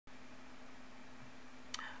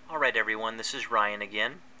Alright everyone, this is Ryan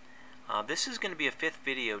again. This is going to be a fifth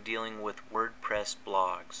video dealing with WordPress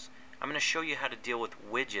blogs. I'm going to show you how to deal with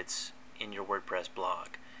widgets in your WordPress blog.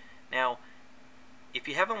 Now, if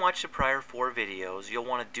you haven't watched the prior 4 videos, you'll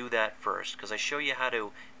want to do that first, because I show you how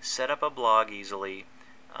to set up a blog easily,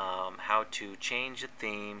 how to change a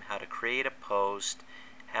theme, how to create a post,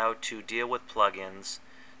 how to deal with plugins.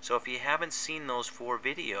 So if you haven't seen those 4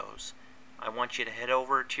 videos, I want you to head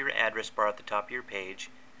over to your address bar at the top of your page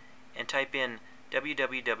and type in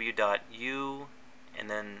www.u and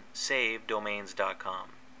then savedomains.com.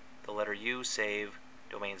 The letter U,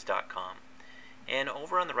 savedomains.com. And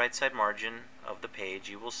over on the right side margin of the page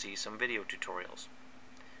you will see some video tutorials.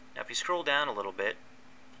 Now if you scroll down a little bit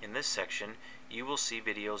in this section, you will see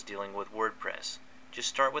videos dealing with WordPress. Just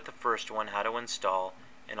start with the first one, how to install,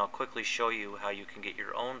 and I'll quickly show you how you can get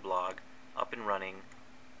your own blog up and running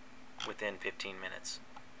within 15 minutes.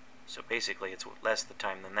 So basically it's less the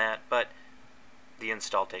time than that, but the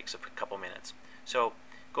install takes a couple minutes. So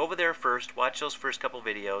go over there first, watch those first couple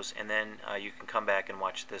videos, and then you can come back and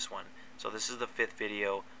watch this one. So this is the 5th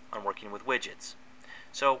video on working with widgets.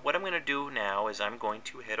 So what I'm going to do now is I'm going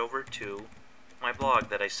to head over to my blog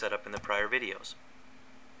that I set up in the prior videos.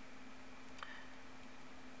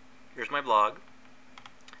 Here's my blog.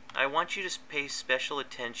 I want you to pay special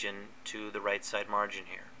attention to the right side margin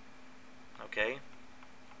here. Okay?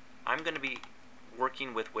 I'm going to be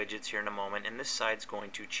working with widgets here in a moment, and this side's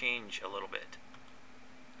going to change a little bit.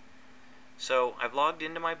 So I've logged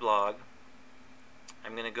into my blog.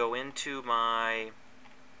 I'm going to go into my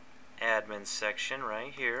admin section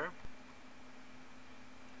right here.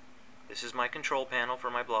 This is my control panel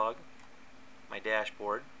for my blog, my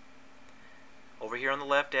dashboard. Over here on the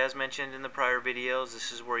left, as mentioned in the prior videos,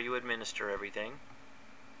 this is where you administer everything.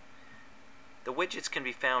 The widgets can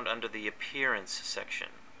be found under the Appearance section.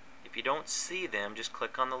 If you don't see them, just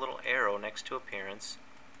click on the little arrow next to Appearance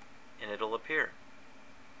and it'll appear.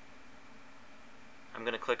 I'm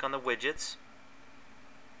going to click on the widgets.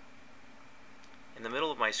 In the middle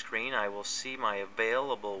of my screen I will see my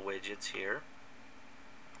available widgets here.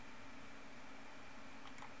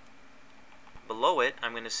 Below it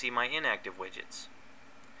I'm going to see my inactive widgets.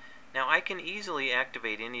 Now I can easily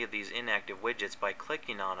activate any of these inactive widgets by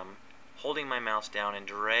clicking on them, holding my mouse down and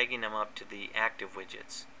dragging them up to the active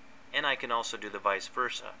widgets. And I can also do the vice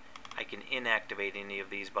versa. I can inactivate any of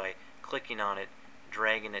these by clicking on it,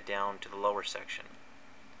 dragging it down to the lower section.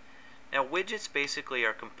 Now widgets basically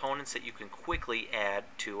are components that you can quickly add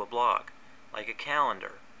to a blog, like a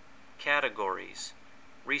calendar, categories,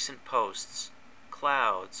 recent posts,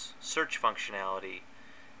 clouds, search functionality,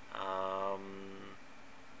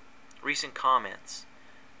 recent comments.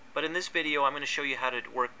 But in this video I'm going to show you how to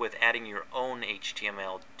work with adding your own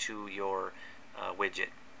HTML to your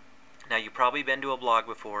widget. Now you've probably been to a blog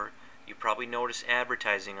before, you probably noticed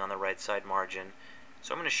advertising on the right side margin,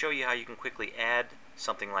 so I'm going to show you how you can quickly add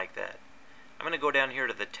something like that. I'm going to go down here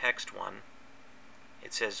to the text one.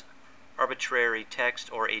 It says arbitrary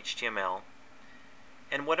text or HTML,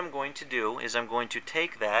 and what I'm going to do is I'm going to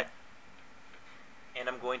take that and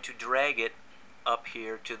I'm going to drag it up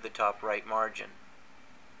here to the top right margin,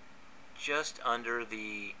 just under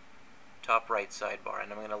the top right sidebar,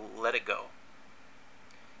 and I'm going to let it go.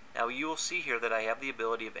 Now you will see here that I have the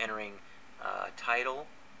ability of entering title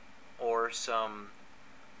or some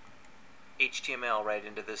HTML right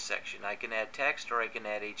into this section. I can add text or I can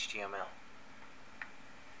add HTML.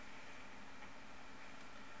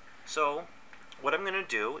 So what I'm going to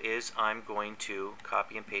do is I'm going to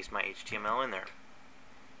copy and paste my HTML in there.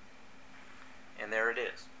 And there it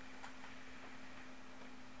is.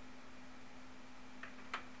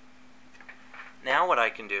 Now what I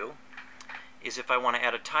can do is if I want to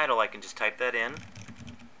add a title, I can just type that in,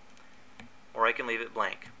 or I can leave it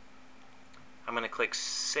blank. I'm going to click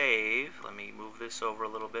Save. Let me move this over a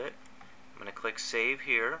little bit. I'm going to click Save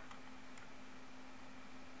here.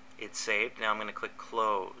 It's saved. Now I'm going to click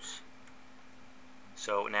Close.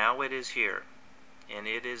 So now it is here, and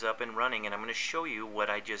it is up and running, and I'm going to show you what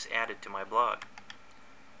I just added to my blog.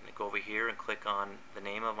 I'm going to go over here and click on the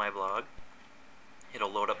name of my blog.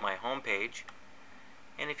 It'll load up my home page.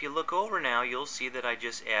 And if you look over now, you'll see that I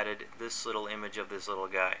just added this little image of this little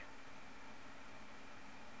guy.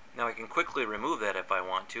 Now I can quickly remove that if I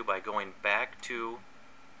want to by going back to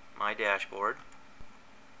my dashboard.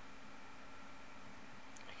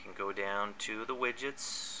 I can go down to the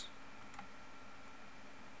widgets.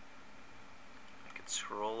 I can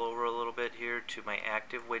scroll over a little bit here to my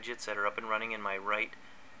active widgets that are up and running in my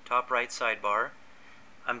top right sidebar.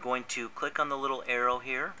 I'm going to click on the little arrow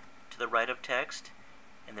here to the right of text,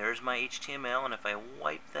 and there's my HTML, and if I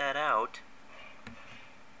wipe that out,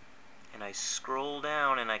 and I scroll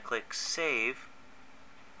down and I click Save,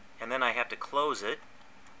 and then I have to close it.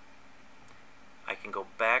 I can go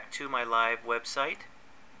back to my live website,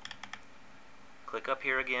 click up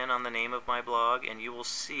here again on the name of my blog, and you will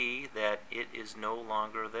see that it is no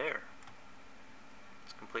longer there.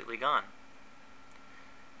 It's completely gone.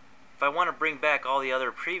 If I want to bring back all the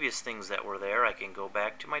other previous things that were there, I can go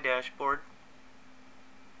back to my dashboard.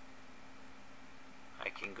 I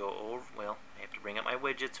can go over, well, I have to bring up my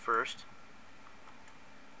widgets first.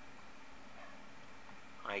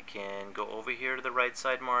 I can go over here to the right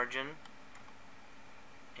side margin,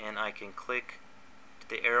 and I can click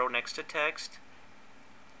the arrow next to text,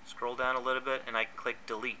 scroll down a little bit, and I can click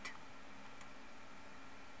delete.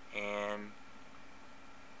 And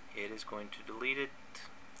it is going to delete it.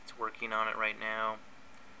 It's working on it right now.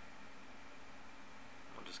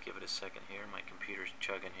 I'll just give it a second here. My computer's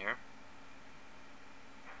chugging here.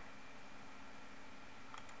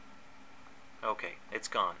 Okay, it's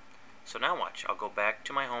gone. So now watch. I'll go back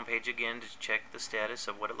to my home page again to check the status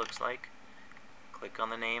of what it looks like. Click on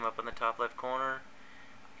the name up in the top left corner,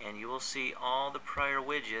 and you will see all the prior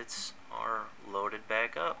widgets are loaded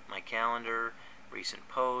back up. My calendar, recent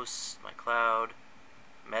posts, my cloud,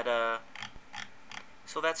 meta.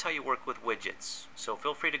 So that's how you work with widgets. So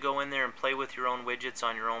feel free to go in there and play with your own widgets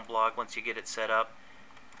on your own blog once you get it set up.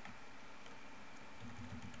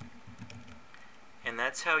 And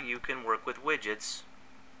that's how you can work with widgets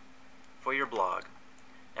for your blog.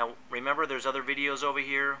 Now remember, there's other videos over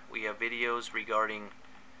here. We have videos regarding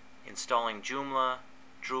installing Joomla,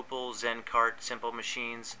 Drupal, Zencart, Simple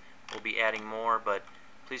Machines. We'll be adding more, but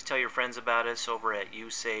please tell your friends about us over at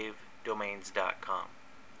usavedomains.com.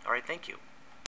 Alright, thank you.